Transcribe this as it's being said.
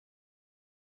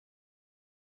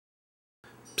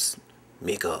Psst,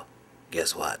 Miko,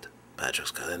 guess what?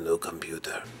 Patrick's got a new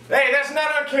computer. Hey, that's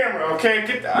not on camera, okay?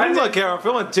 Get the, I'm on camera. I'm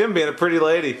filming Tim being a pretty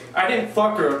lady. I didn't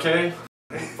fuck her, okay?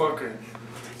 I didn't fuck her.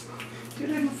 You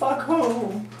didn't fuck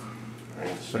home.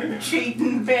 You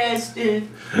cheating bastard.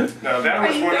 No, that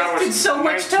was when I was invested so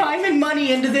much time and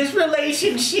money into this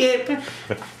relationship.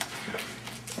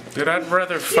 Dude, I'd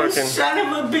rather You fucking son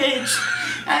of a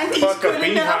bitch. Aren't these fuck a good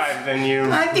enough? beehive than you.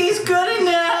 Aren't these good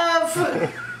enough?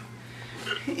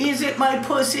 Is it my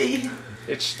pussy?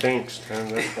 It stinks, Tim,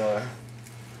 that's why.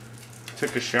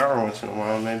 Took a shower once in a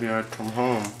while, maybe I'd come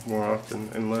home more often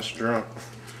and less drunk.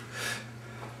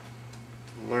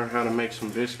 Learn how to make some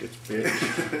biscuits,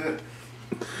 bitch.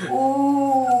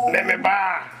 Ooh. Let me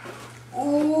buy!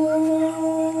 Ooh.